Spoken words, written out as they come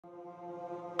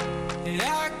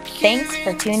Thanks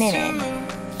for tuning in.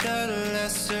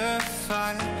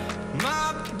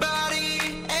 My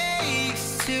body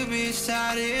aches to be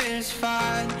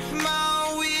satisfied.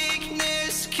 My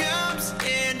weakness comes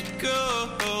and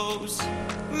goes.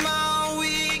 My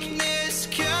weakness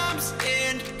comes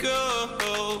and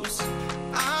goes.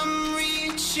 I'm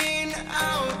reaching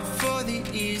out for the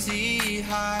easy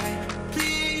high.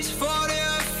 Please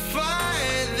fortify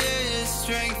this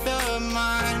strength of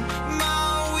mine.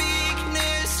 My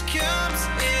weakness comes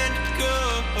and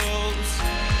goes.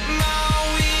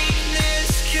 My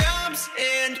weakness comes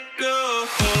and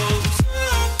goes.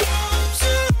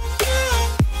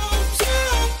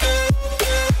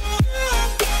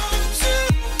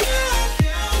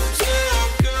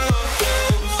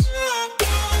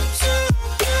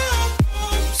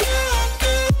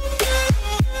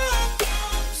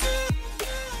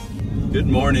 Good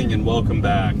morning and welcome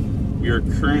back. We are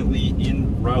currently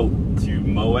en route to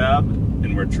Moab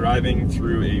and we're driving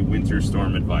through a winter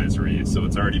storm advisory, so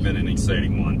it's already been an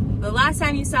exciting one. The last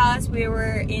time you saw us, we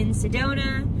were in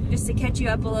Sedona, just to catch you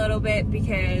up a little bit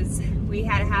because we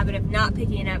had a habit of not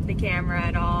picking up the camera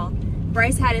at all.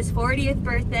 Bryce had his 40th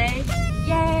birthday.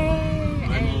 Yay!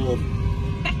 I'm old.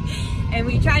 And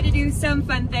we tried to do some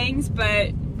fun things,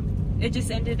 but it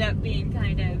just ended up being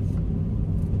kind of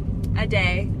a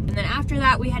day. And then after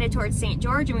that we headed towards St.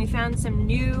 George and we found some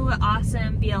new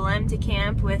awesome BLM to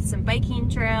camp with some biking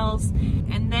trails.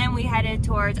 And then we headed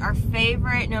towards our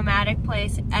favorite nomadic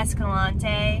place,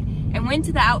 Escalante, and went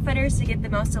to the Outfitters to get the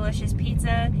most delicious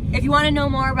pizza. If you want to know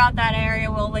more about that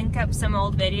area, we'll link up some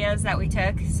old videos that we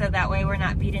took so that way we're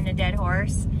not beating a dead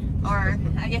horse. Or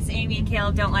I guess Amy and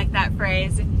Caleb don't like that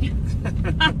phrase.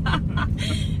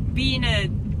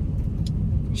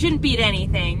 Shouldn't beat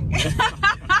anything.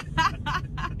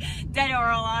 Dead or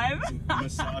alive.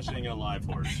 Massaging a live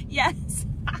horse. Yes.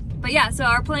 But yeah, so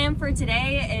our plan for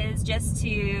today is just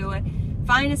to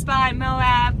find a spot in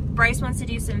Moab. Bryce wants to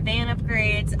do some van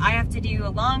upgrades. I have to do a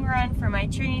long run for my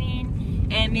training,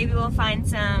 and maybe we'll find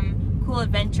some cool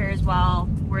adventures while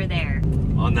we're there.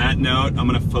 On that note, I'm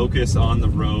going to focus on the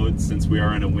road since we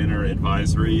are in a winter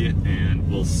advisory,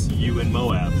 and we'll see you in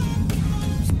Moab.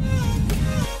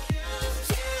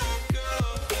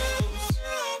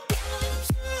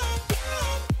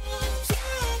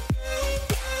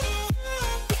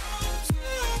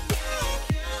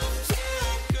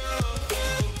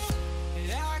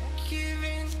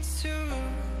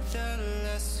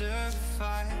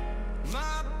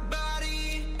 My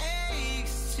body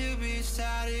aches to be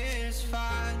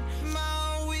satisfied.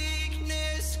 My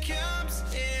weakness comes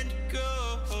and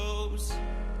goes.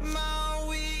 My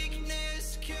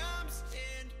weakness comes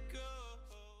and goes.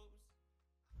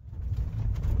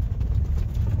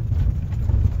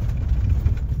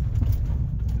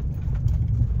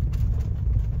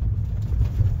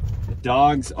 The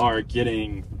dogs are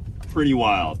getting pretty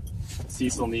wild.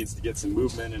 Cecil needs to get some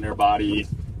movement in her body.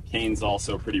 Kane's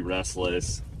also pretty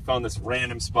restless. Found this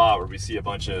random spot where we see a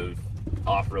bunch of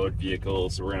off-road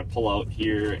vehicles, so we're gonna pull out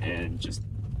here and just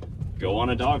go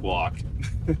on a dog walk.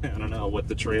 I don't know what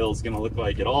the trail is gonna look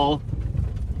like at all,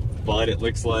 but it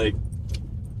looks like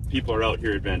people are out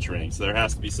here adventuring, so there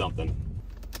has to be something.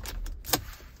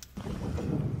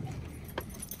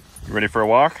 You ready for a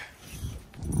walk?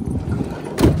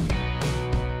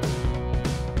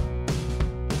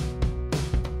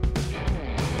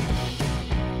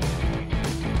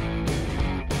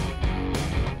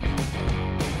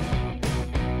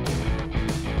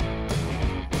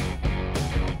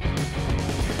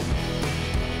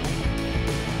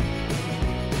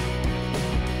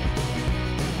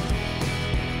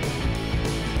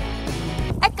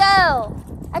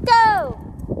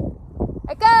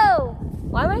 Echo!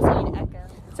 Why am I saying echo?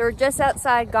 So we're just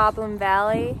outside Goblin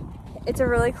Valley. It's a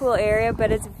really cool area,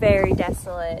 but it's very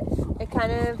desolate. It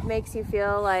kind of makes you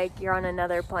feel like you're on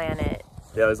another planet.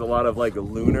 Yeah, there's a lot of like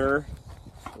lunar,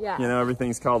 yeah. You know,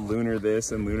 everything's called lunar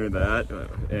this and lunar that,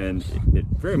 and it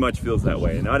very much feels that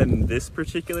way. Not in this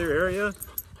particular area,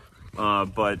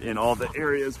 but in all the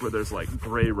areas where there's like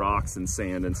gray rocks and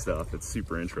sand and stuff. It's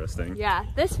super interesting. Yeah,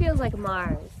 this feels like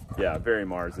Mars. Yeah, very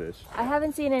Mars-ish. I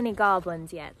haven't seen any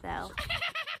goblins yet, though.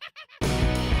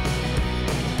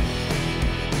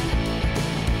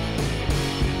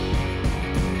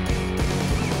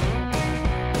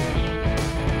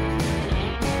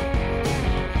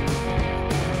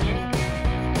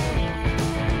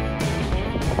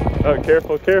 Oh,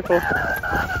 careful, careful.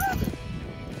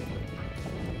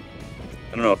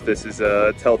 I don't know if this is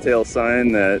a telltale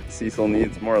sign that Cecil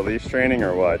needs more leash training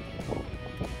or what.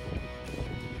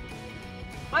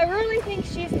 I really think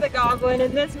she's the goblin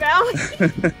in this valley.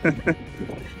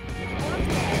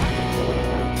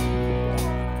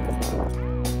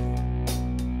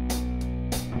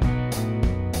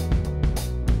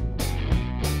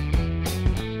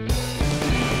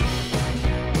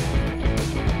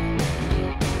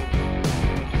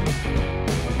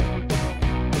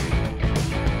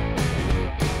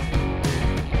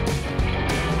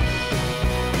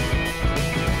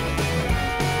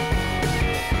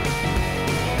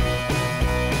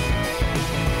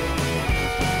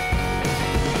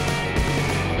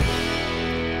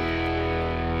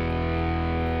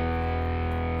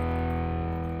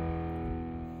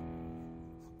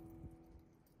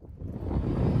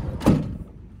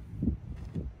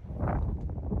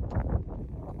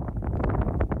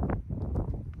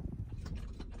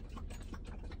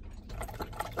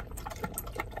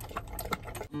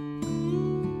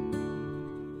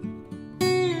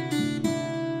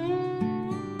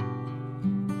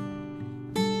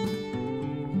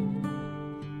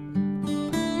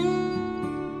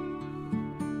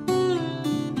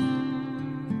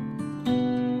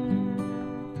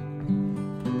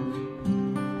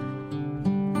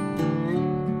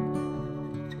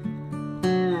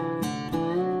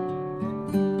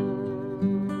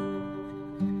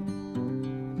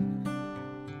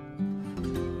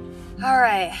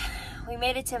 right, we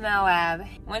made it to Moab.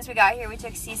 Once we got here, we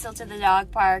took Cecil to the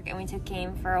dog park and we took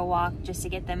Kane for a walk just to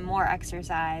get them more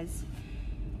exercise.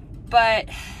 But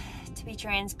to be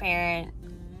transparent,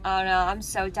 I don't know, I'm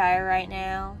so tired right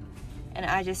now and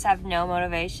I just have no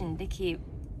motivation to keep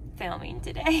filming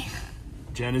today.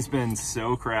 Jen has been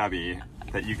so crabby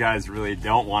that you guys really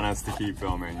don't want us to keep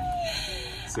filming.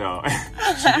 So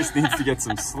she just needs to get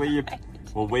some sleep.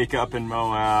 We'll wake up in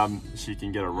Moab. She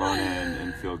can get a run in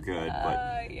and feel good.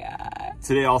 But yeah.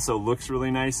 Today also looks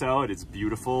really nice out. It's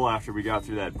beautiful after we got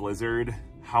through that blizzard.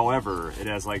 However, it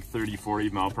has like 30,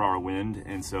 40 mile per hour wind.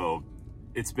 And so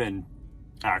it's been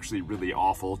actually really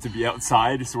awful to be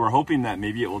outside. So we're hoping that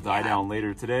maybe it will die down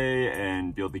later today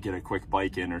and be able to get a quick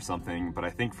bike in or something. But I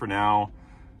think for now,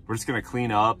 we're just gonna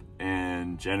clean up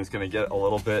and Jen is gonna get a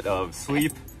little bit of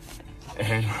sleep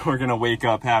and we're gonna wake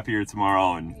up happier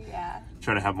tomorrow and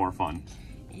try to have more fun.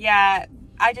 Yeah,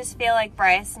 I just feel like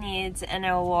Bryce needs an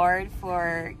award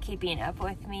for keeping up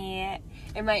with me.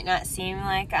 It might not seem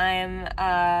like I'm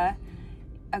a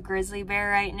grizzly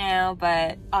bear right now,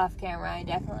 but off camera I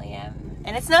definitely am.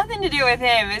 And it's nothing to do with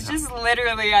him, it's just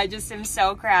literally I just am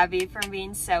so crabby from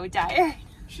being so tired.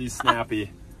 She's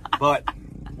snappy, but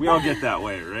we all get that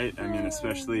way, right? I mean,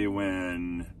 especially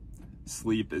when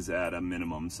sleep is at a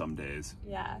minimum some days.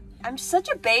 Yeah. I'm such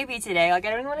a baby today. Like, I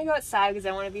don't even want to go outside because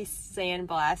I want to be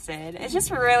sandblasted. It's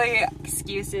just really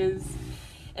excuses.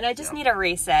 And I just need a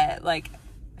reset, like,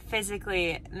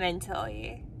 physically,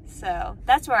 mentally. So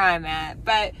that's where I'm at.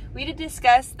 But we did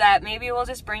discuss that maybe we'll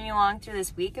just bring you along through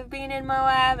this week of being in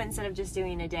Moab instead of just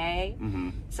doing a day.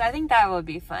 So I think that would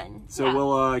be fun. So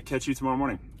we'll catch you tomorrow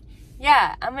morning.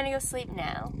 Yeah, I'm gonna go sleep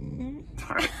now.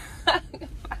 All right.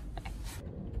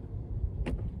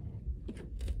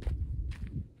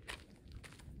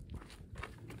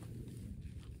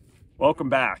 Welcome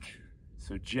back.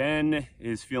 So Jen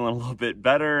is feeling a little bit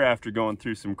better after going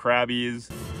through some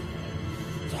crabbies.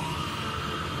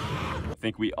 I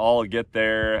think we all get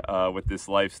there with this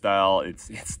lifestyle.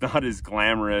 It's not as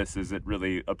glamorous as it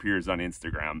really appears on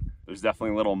Instagram. There's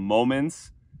definitely little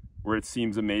moments where it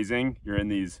seems amazing. You're in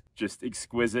these just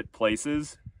exquisite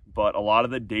places, but a lot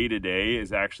of the day-to-day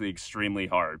is actually extremely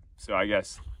hard. So I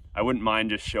guess I wouldn't mind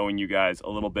just showing you guys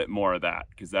a little bit more of that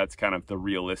because that's kind of the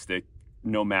realistic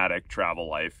nomadic travel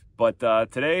life. But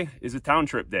today is a town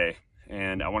trip day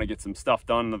and I want to get some stuff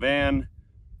done in the van.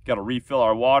 Got to refill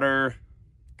our water,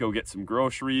 go get some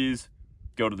groceries,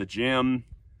 go to the gym,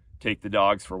 take the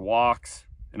dogs for walks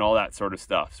and all that sort of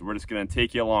stuff. So we're just going to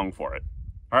take you along for it.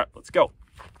 All right, let's go.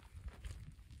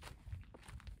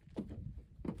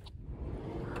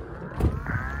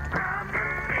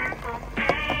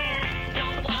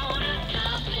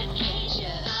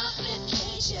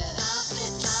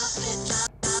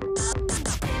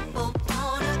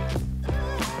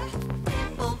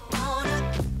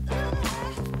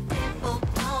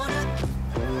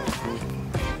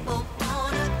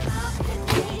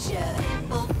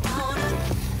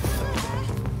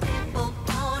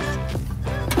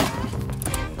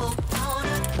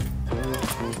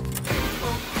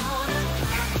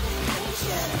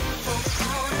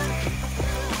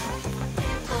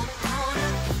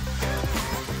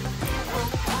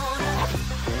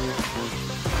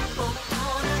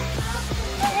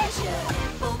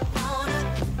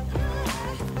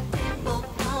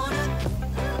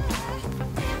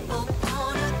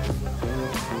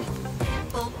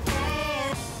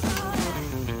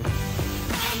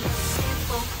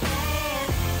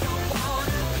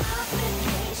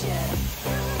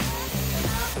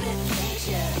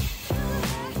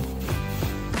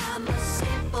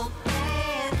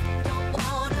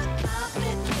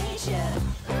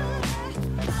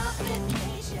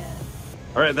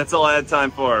 All right, that's all I had time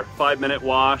for. 5-minute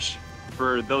wash.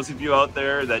 For those of you out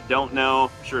there that don't know,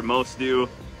 I'm sure most do,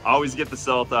 always get the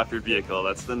salt off your vehicle.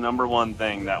 That's the #1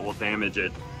 thing that will damage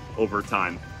it over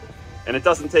time. And it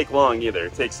doesn't take long either.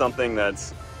 It takes something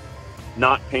that's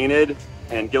not painted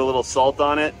and get a little salt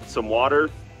on it, some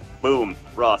water, boom,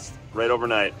 rust, right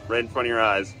overnight, right in front of your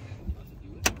eyes.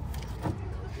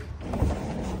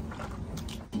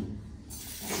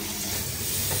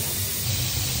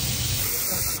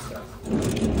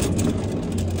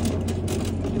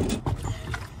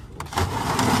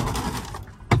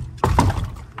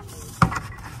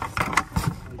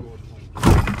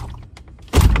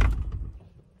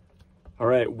 All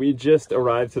right, we just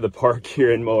arrived to the park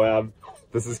here in Moab.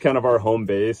 This is kind of our home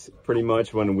base, pretty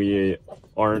much when we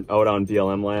aren't out on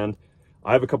BLM land.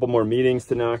 I have a couple more meetings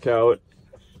to knock out,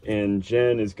 and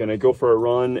Jen is gonna go for a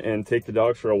run and take the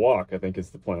dogs for a walk, I think is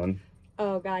the plan.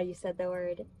 Oh God, you said the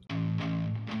word.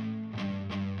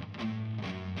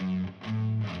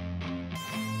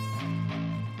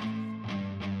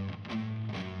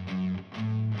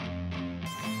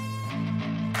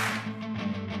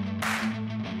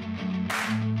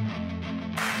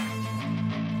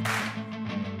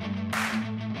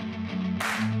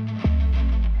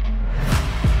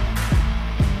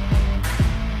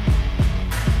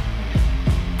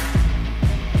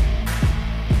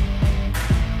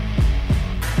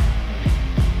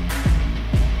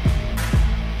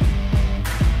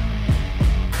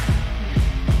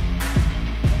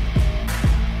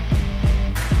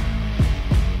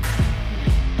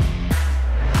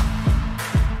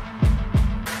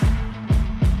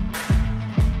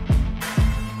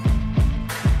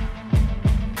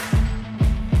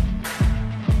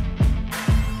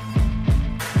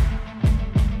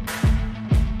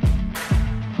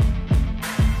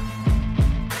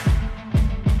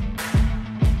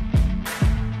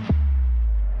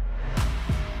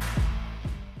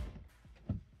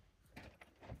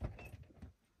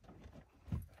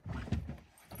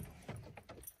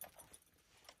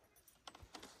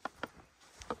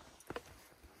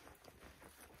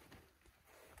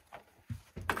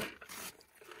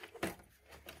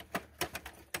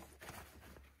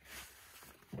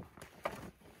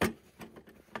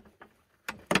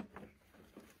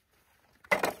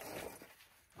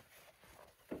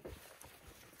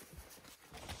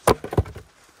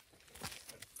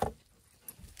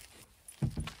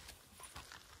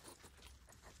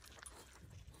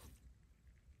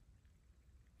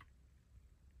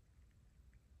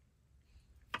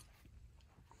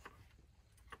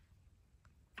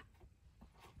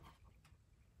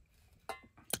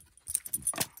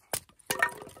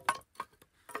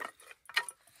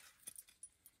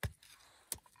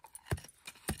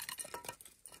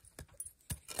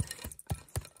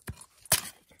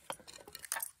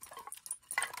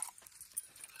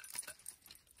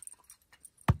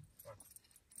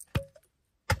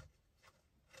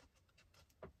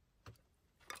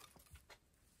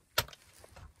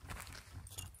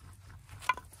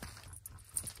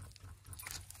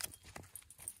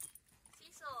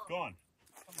 Go on.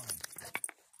 Come on.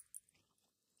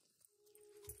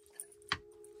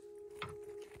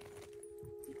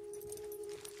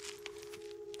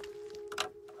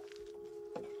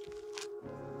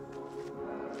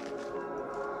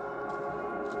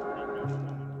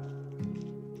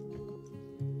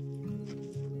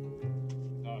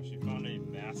 Oh, she found a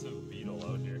massive beetle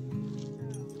out here.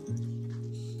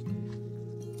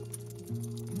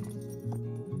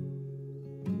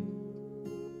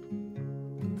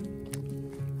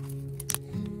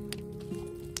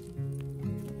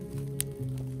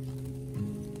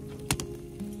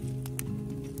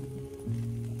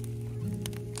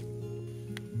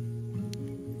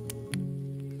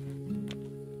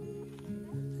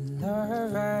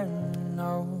 Love, I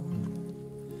know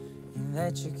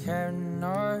that you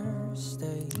cannot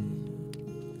stay,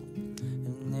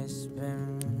 and it's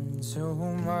been too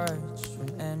much for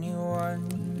anyone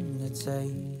to take,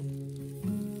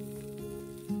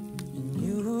 and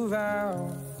you've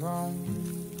outgrown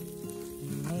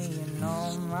me and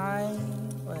all my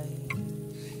ways,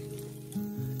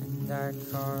 and I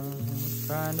can't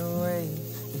find a way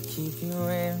to keep you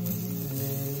in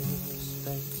this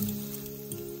space.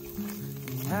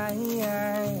 I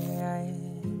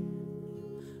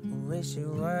wish it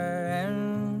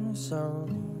weren't so,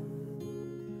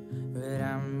 but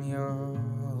I'm your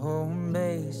home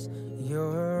base,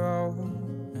 you're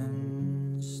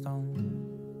rolling stone,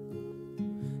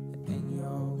 and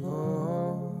you're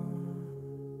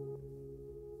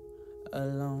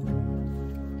alone.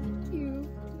 Cute.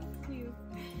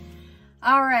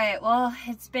 All right, well,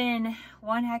 it's been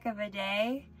one heck of a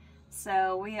day.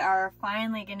 So we are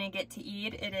finally gonna get to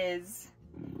eat. It is...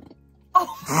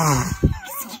 Oh!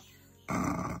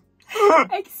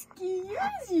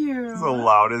 Excuse you! It's the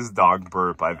loudest dog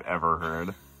burp I've ever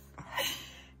heard.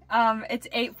 It's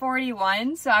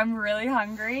 8:41, so I'm really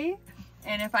hungry.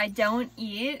 And if I don't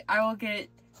eat, I will get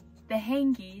the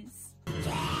hangies.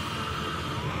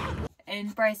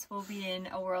 And Bryce will be in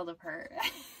a world of hurt.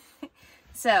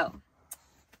 So,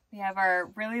 we have our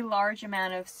really large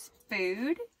amount of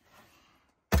food.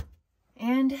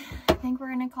 And I think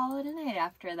we're gonna call it a night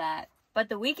after that. But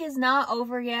the week is not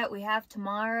over yet. We have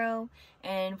tomorrow,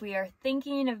 and we are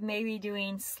thinking of maybe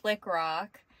doing Slick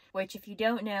Rock, which, if you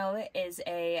don't know, is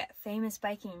a famous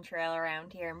biking trail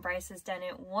around here. And Bryce has done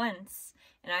it once,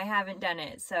 and I haven't done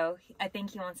it. So I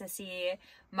think he wants to see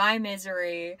my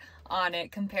misery on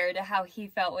it compared to how he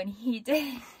felt when he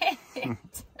did it.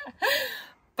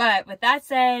 But with that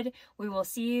said, we will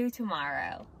see you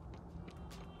tomorrow.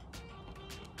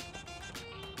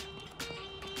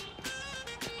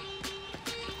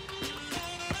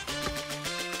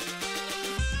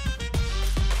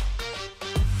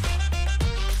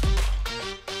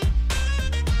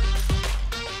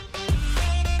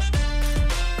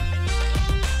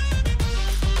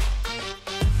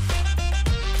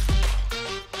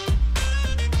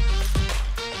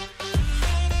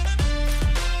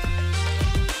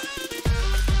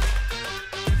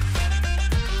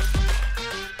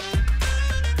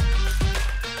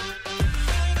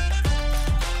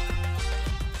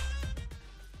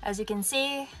 As you can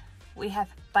see, we have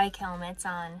bike helmets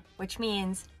on, which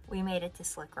means we made it to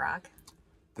Slick Rock.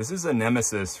 This is a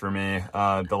nemesis for me.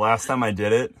 The last time I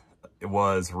did it, it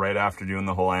was right after doing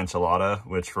the whole enchilada,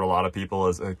 which for a lot of people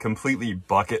is a completely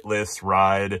bucket list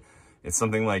ride. It's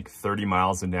something like 30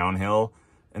 miles of downhill.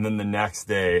 And then the next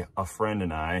day, a friend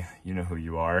and I, you know who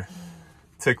you are,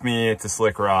 took me to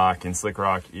Slick Rock. And Slick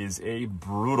Rock is a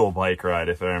brutal bike ride,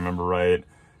 if I remember right,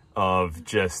 of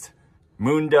just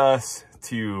moon dust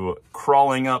to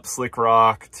crawling up Slick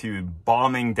Rock to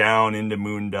bombing down into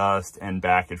moon dust and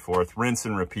back and forth, rinse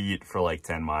and repeat for like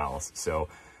 10 miles. So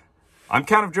I'm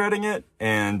kind of dreading it,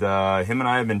 and him and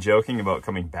I have been joking about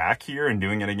coming back here and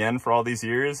doing it again for all these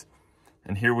years,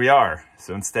 and here we are.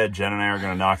 So instead, Jen and I are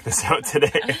going to knock this out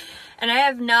today. And I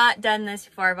have not done this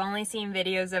before. I've only seen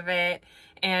videos of it,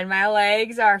 and my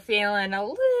legs are feeling a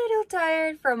little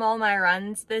tired from all my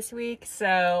runs this week,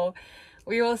 so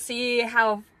we will see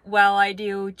how well I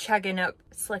do chugging up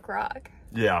Slick Rock.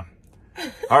 Yeah.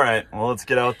 All right, well, let's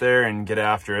get out there and get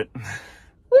after it.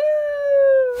 Woo!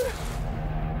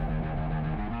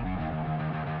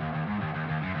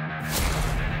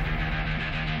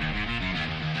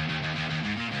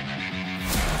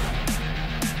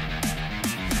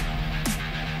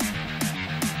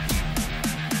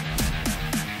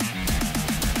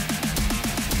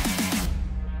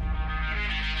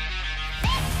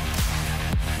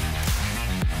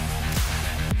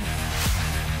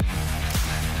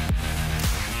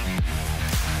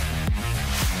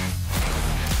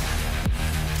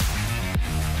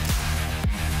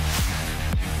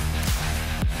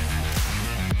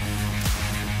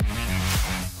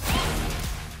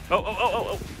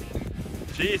 oh.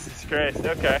 Jesus Christ,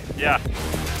 okay, yeah.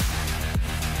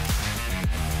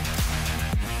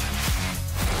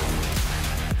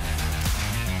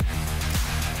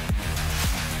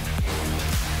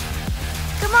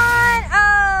 Come on!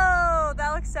 Oh,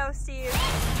 that looks so steep.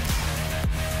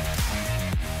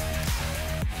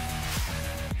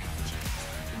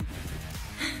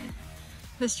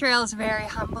 This trail is very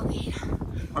humbling.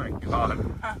 Oh my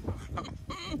God.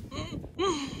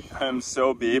 I'm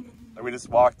so beep. We just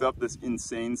walked up this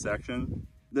insane section.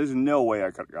 There's no way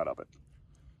I could have got up it.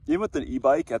 Even with the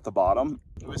e-bike at the bottom,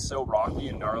 it was so rocky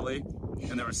and gnarly,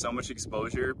 and there was so much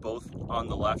exposure both on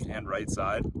the left and right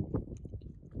side.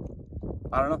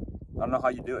 I don't know how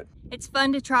you do it. It's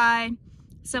fun to try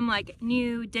some like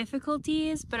new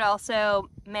difficulties, but also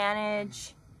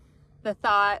manage the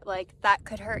thought like that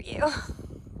could hurt you.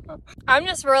 I'm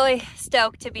just really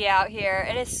stoked to be out here.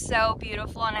 It is so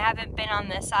beautiful, and I haven't been on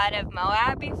this side of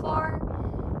Moab before,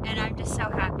 and I'm just so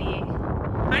happy.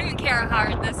 I don't even care how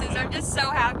hard this is. I'm just so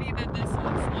happy that this is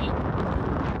like,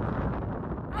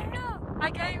 I don't know. I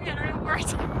don't know words.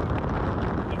 It's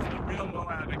a real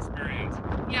Moab experience.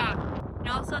 Yeah. And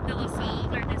also the La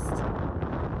Salles are just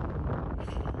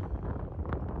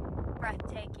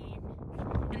breathtaking.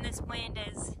 And this wind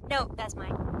is, no, that's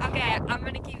mine. Okay, I'm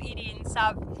gonna keep eating and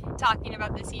stop talking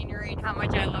about the scenery and how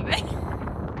much I love it.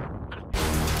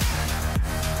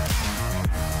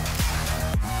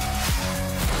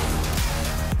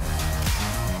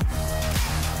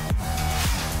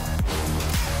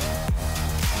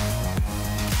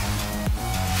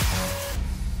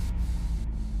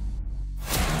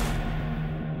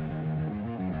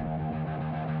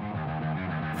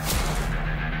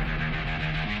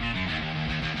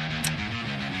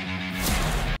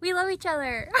 We love each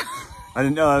other. I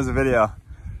didn't know that was a video. I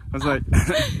was like,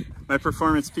 my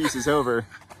performance piece is over.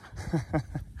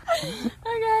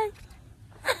 Okay.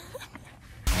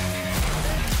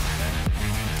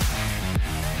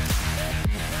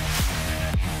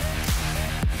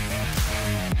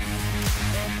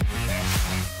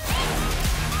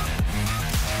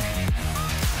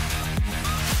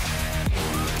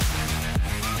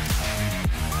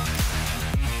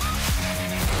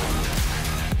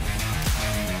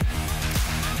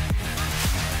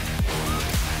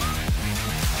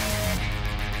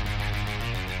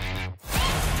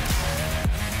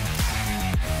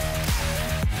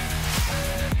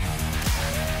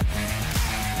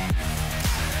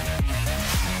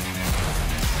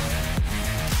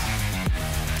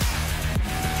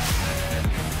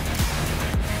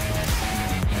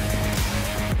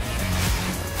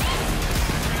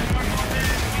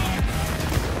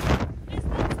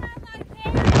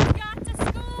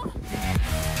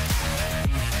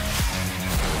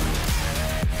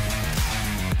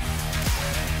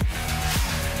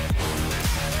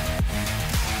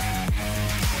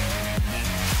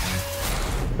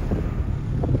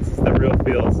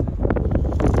 Feels.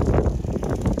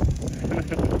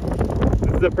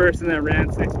 This is the person that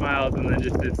ran 6 miles and then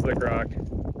just did slick rock.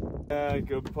 Yeah,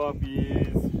 good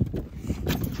puppies.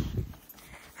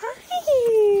 Hi.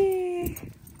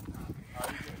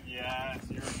 Yes,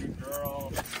 you're a good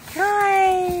girl.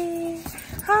 Hi.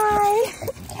 Hi.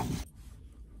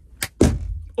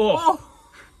 Oh.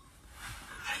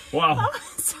 Wow.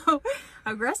 So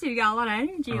aggressive. You got a lot of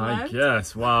energy left. I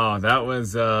guess. Wow, that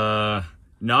was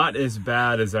not as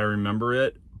bad as I remember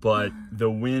it, but the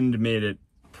wind made it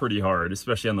pretty hard,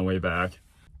 especially on the way back.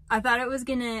 I thought it was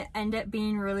gonna end up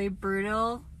being really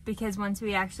brutal because once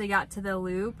we actually got to the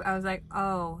loop, I was like,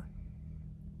 oh.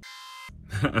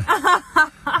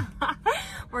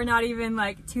 We're not even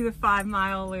like to the 5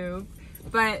 mile loop,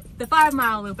 but the 5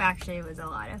 mile loop actually was a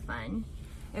lot of fun.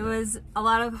 It was a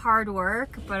lot of hard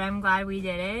work, but I'm glad we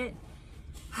did it.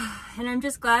 And I'm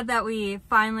just glad that we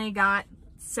finally got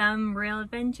some real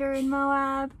adventure in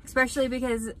Moab, especially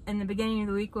because in the beginning of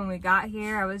the week when we got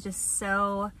here, I was just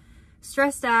so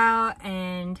stressed out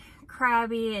and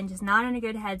crabby and just not in a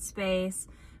good headspace.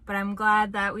 But I'm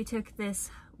glad that we took this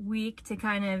week to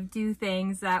kind of do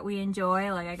things that we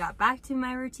enjoy. Like I got back to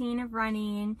my routine of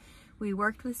running, we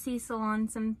worked with Cecil on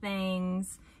some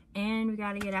things, and we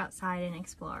got to get outside and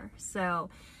explore. So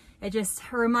it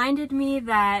just reminded me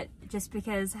that just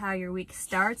because how your week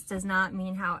starts does not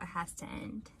mean how it has to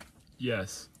end.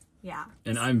 Yes. Yeah.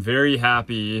 And I'm very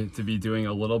happy to be doing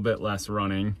a little bit less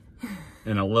running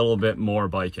and a little bit more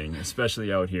biking,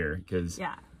 especially out here, because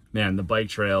yeah, man, the bike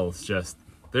trails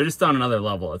they're just on another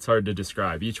level. It's hard to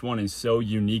describe. Each one is so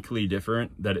uniquely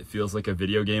different that it feels like a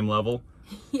video game level.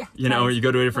 Yeah. You know, where you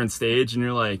go to a different stage and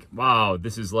you're like, wow,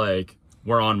 this is like,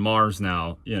 we're on Mars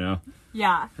now, you know?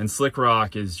 Yeah. And slick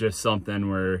rock is just something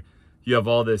where you have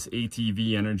all this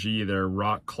ATV energy. They're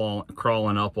rock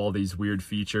crawling up all these weird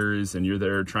features, and you're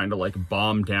there trying to like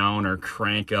bomb down or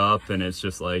crank up, and it's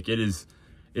just like it is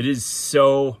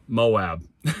so Moab.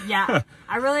 Yeah,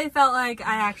 I really felt like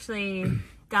I actually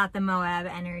got the Moab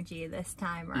energy this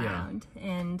time around. Yeah.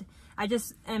 And I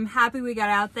just am happy we got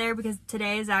out there, because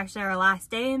today is actually our last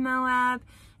day in Moab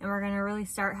and we're gonna really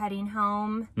start heading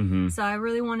home. So I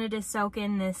really wanted to soak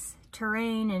in this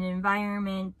terrain and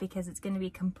environment, because it's going to be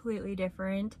completely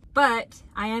different. But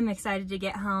I am excited to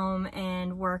get home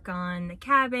and work on the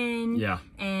cabin. Yeah.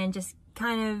 And just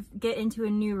kind of get into a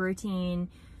new routine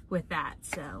with that.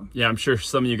 So yeah, I'm sure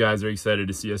some of you guys are excited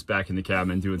to see us back in the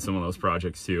cabin doing some of those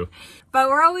projects too. But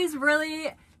we're always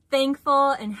really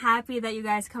thankful and happy that you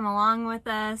guys come along with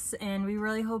us, and we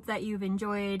really hope that you've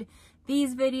enjoyed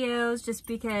these videos, just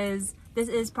because this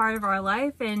is part of our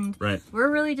life, and we're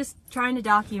really just trying to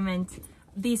document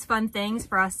these fun things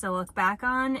for us to look back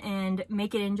on and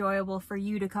make it enjoyable for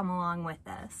you to come along with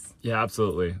us. Yeah,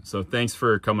 absolutely. So thanks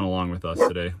for coming along with us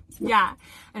today. Yeah.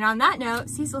 And on that note,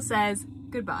 Cecil says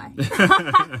goodbye.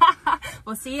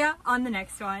 We'll see you on the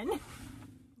next one.